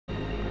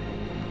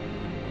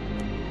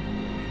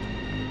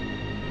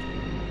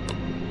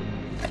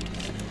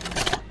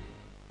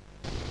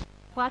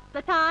What's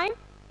the time?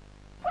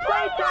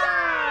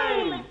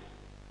 Playtime!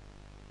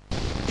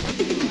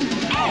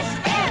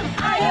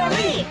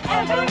 S-M-I-L-E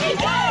every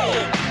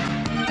day!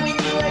 When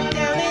you are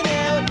down and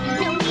out,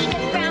 No need to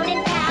frown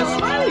and pout. the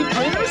smiling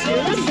critters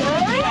here to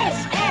say,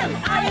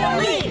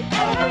 S-M-I-L-E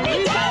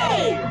every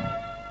day!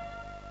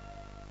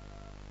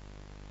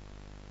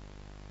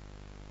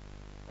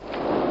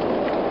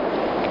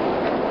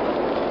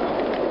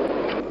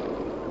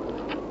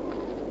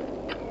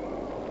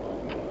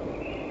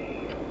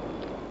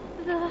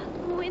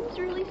 The wind's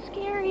really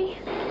scary.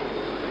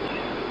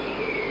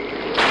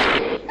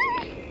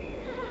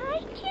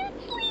 I can't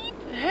sleep.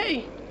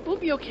 Hey, we'll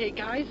be okay,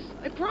 guys.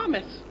 I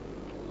promise.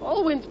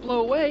 All winds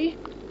blow away.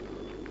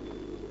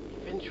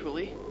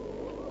 Eventually.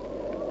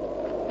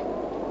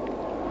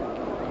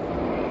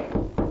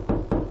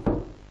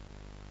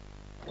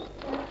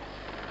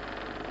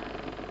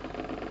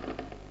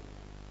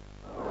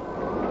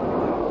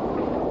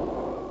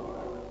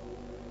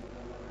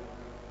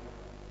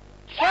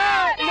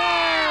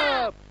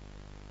 Catnap!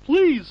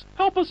 Please,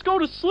 help us go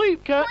to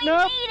sleep, Catnap! We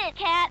need it,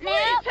 Catnap!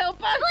 Please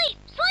help us! Sleep,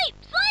 sleep,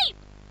 sleep!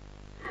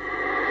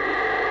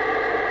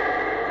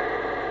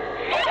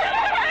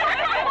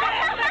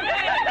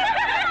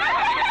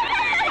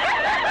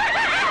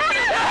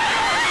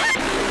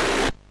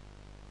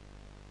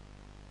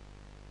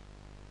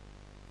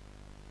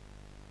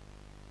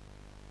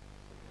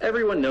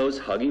 Everyone knows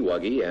Huggy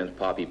Wuggy and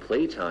Poppy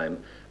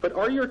Playtime, but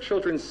are your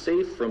children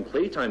safe from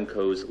Playtime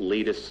Co.'s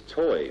latest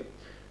toy?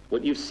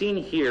 What you've seen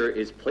here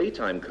is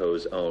Playtime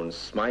Co.'s own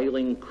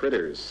Smiling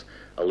Critters,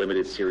 a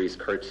limited series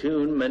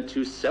cartoon meant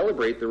to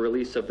celebrate the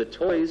release of the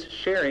toys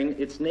sharing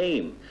its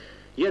name.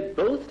 Yet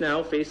both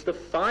now face the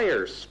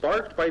fire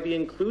sparked by the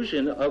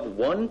inclusion of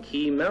one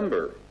key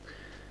member.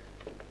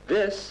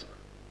 This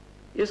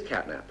is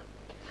Catnap.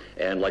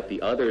 And like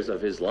the others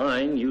of his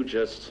line, you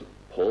just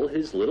pull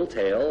his little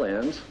tail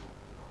and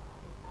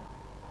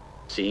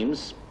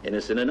seems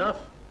innocent enough.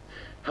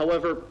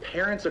 However,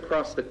 parents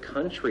across the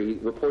country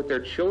report their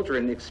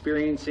children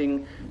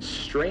experiencing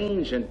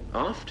strange and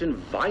often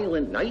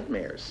violent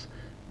nightmares.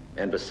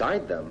 And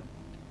beside them,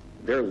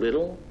 their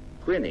little,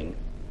 grinning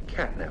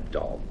Catnap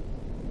doll.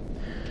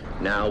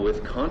 Now,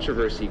 with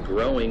controversy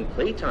growing,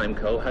 Playtime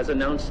Co. has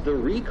announced the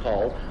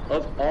recall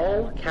of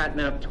all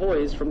Catnap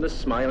toys from the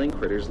Smiling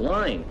Critters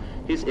line.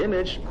 His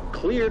image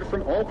cleared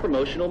from all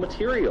promotional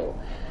material.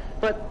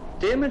 But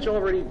damage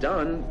already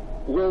done,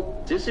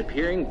 will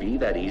disappearing be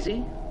that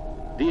easy?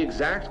 The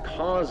exact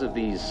cause of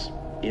these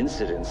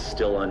incidents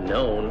still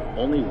unknown,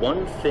 only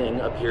one thing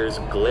appears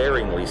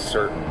glaringly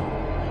certain.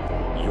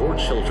 Your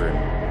children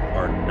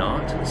are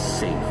not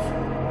safe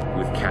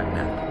with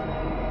Catnap.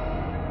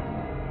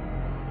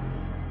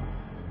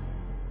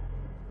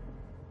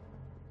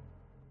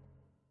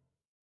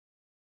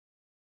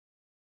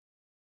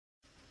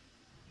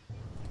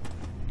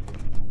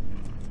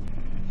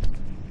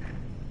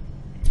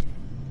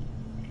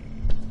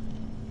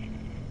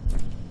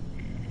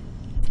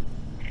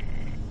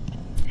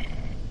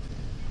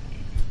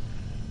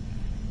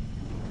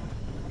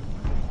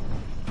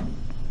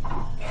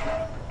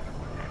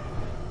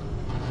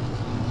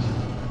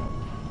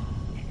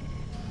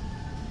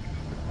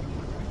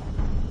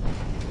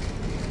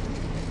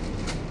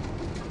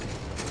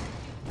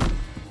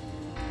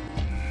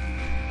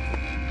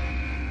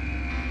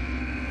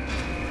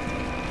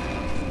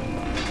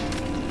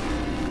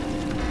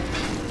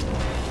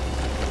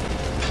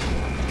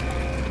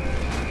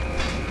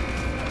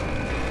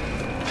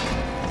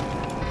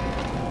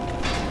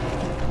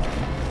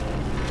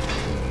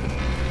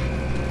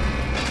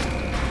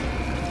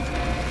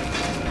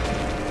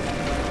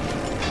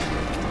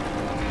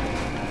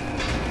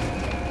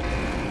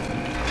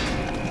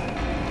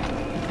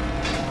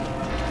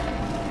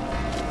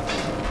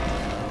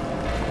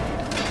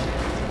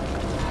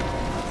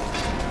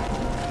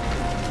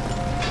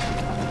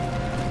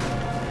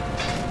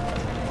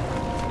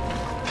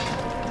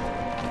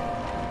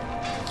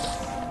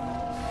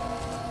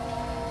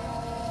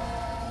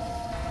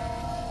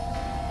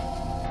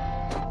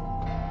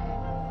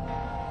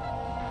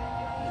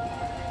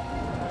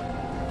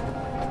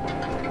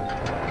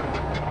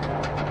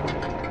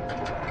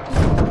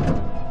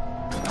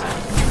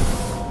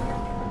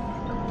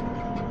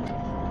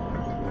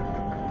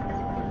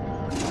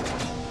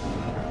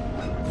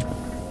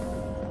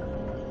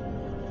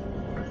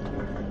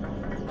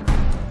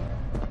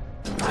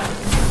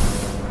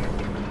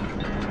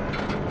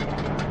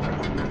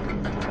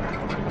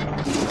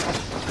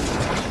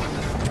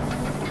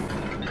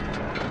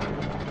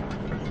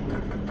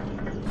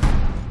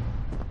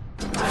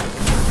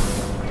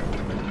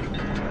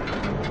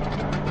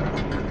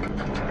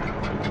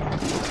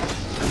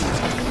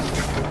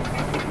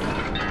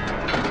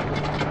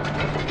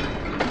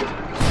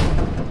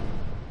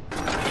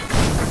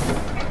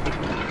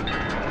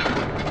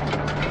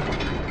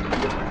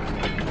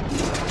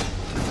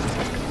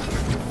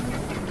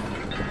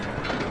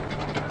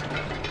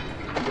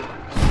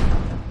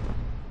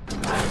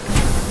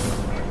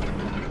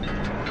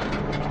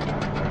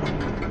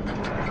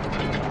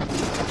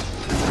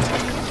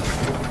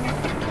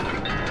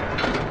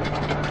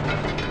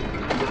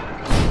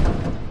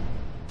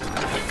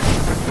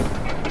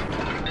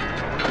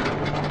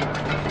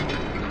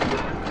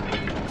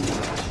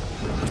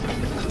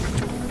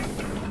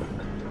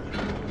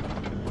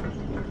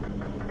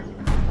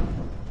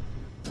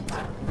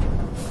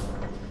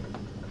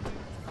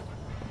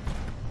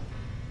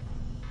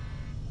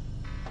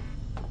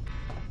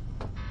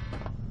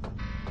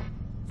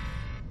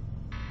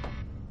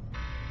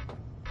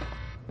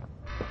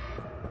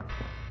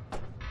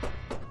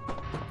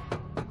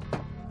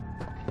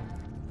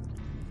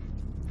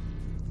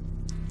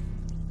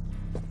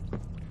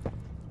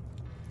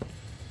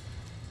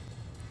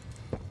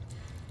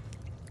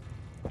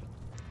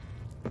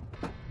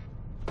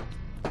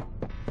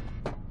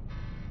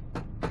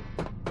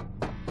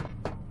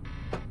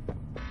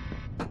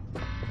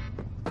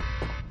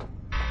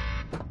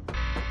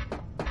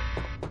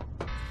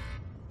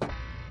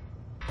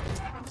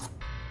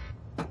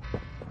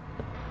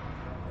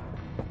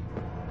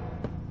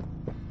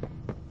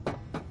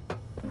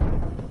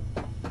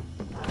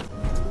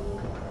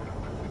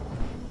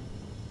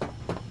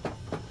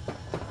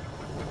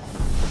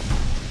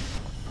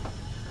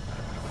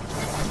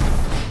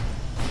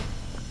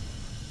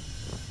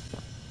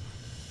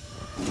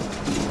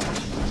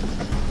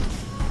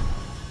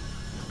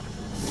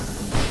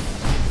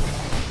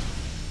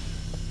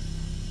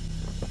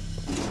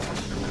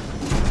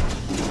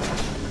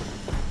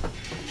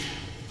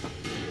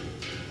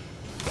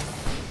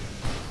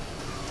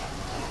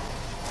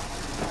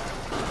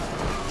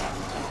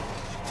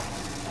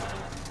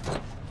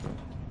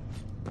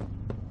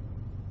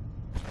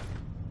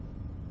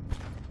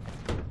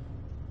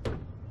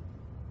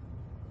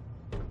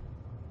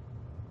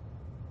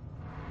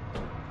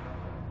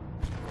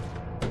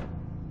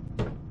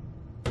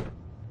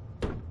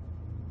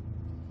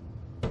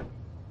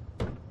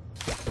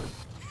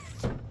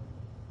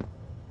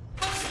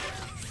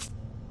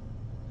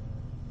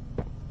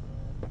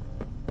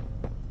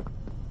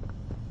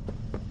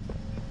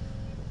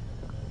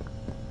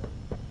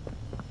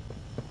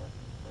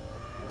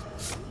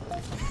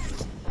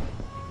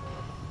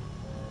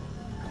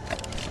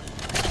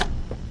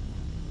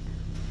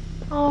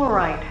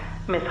 right,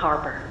 Miss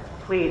Harper.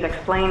 Please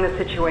explain the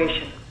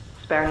situation.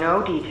 Spare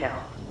no detail.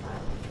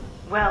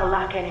 Well,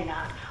 like any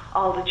night,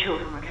 all the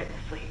children were getting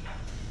to sleep.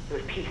 It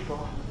was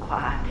peaceful,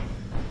 quiet.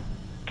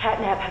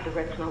 Catnap had the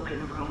red smoke in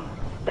the room.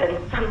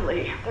 Then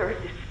suddenly, there was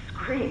this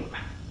scream.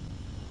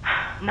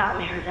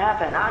 Nightmares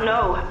happen, I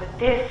know, but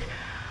this,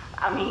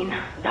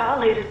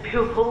 dilated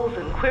pupils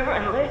and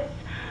quivering lips.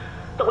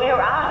 The way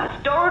her eyes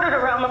darted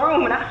around the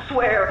room, and I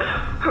swear,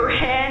 her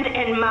hand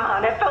in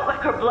mine, it felt like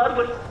her blood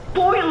was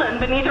boiling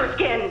beneath her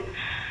skin.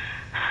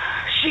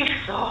 She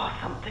saw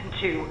something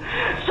too,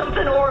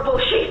 something horrible.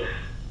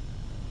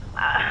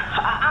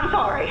 I'm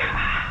sorry,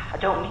 I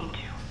don't mean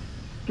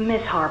to.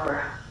 Miss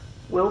Harper,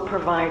 we'll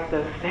provide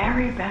the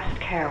very best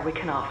care we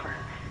can offer.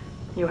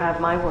 You have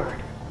my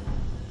word.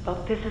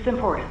 But this is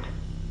important.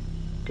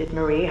 Did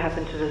Marie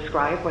happen to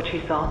describe what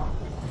she saw?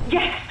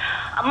 Yes,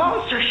 a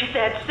monster, she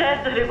said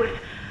that it was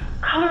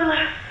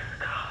colorless.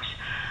 Gosh,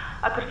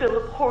 I could feel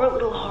the poor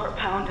little heart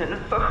pounding.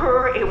 For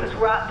her, it was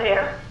right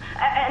there.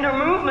 And her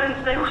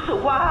movements, they were so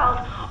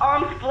wild.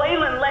 Arms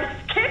flailing, legs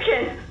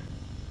kicking.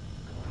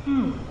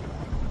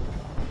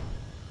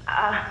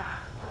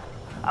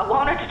 I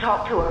wanted to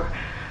talk to her,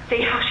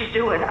 see how she's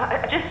doing.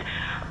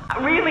 I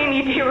really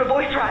need to hear her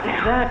voice right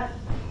now. That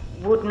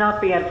would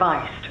not be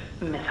advised,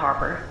 Miss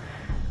Harper.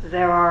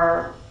 There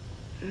are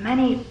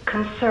many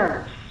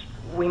concerns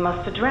we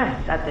must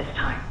address at this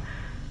time.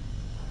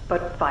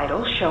 But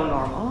vitals show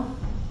normal,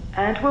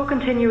 and we'll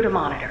continue to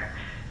monitor.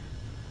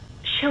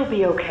 She'll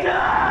be okay.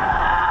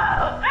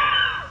 No!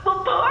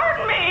 Well,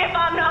 pardon me if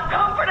I'm not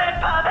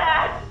comforted by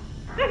that.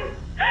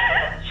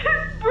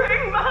 Just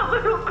bring my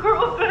little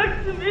girl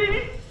back to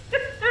me.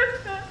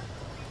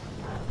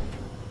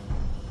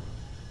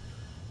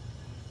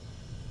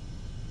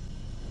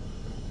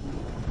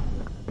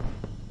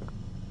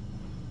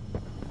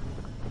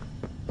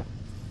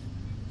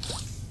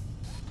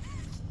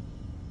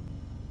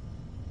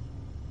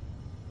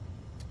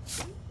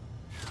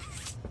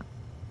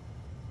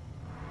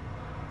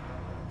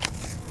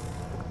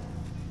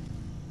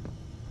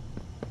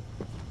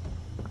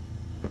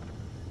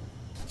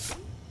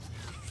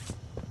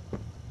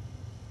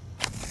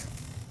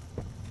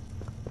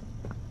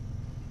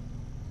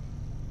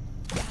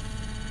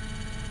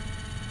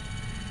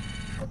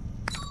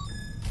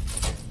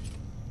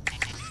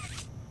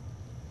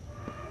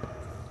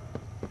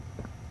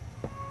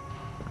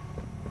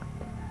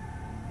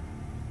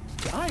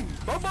 I'm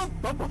Bubba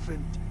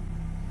Bubbaphant.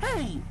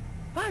 Hey,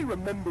 I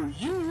remember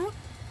you.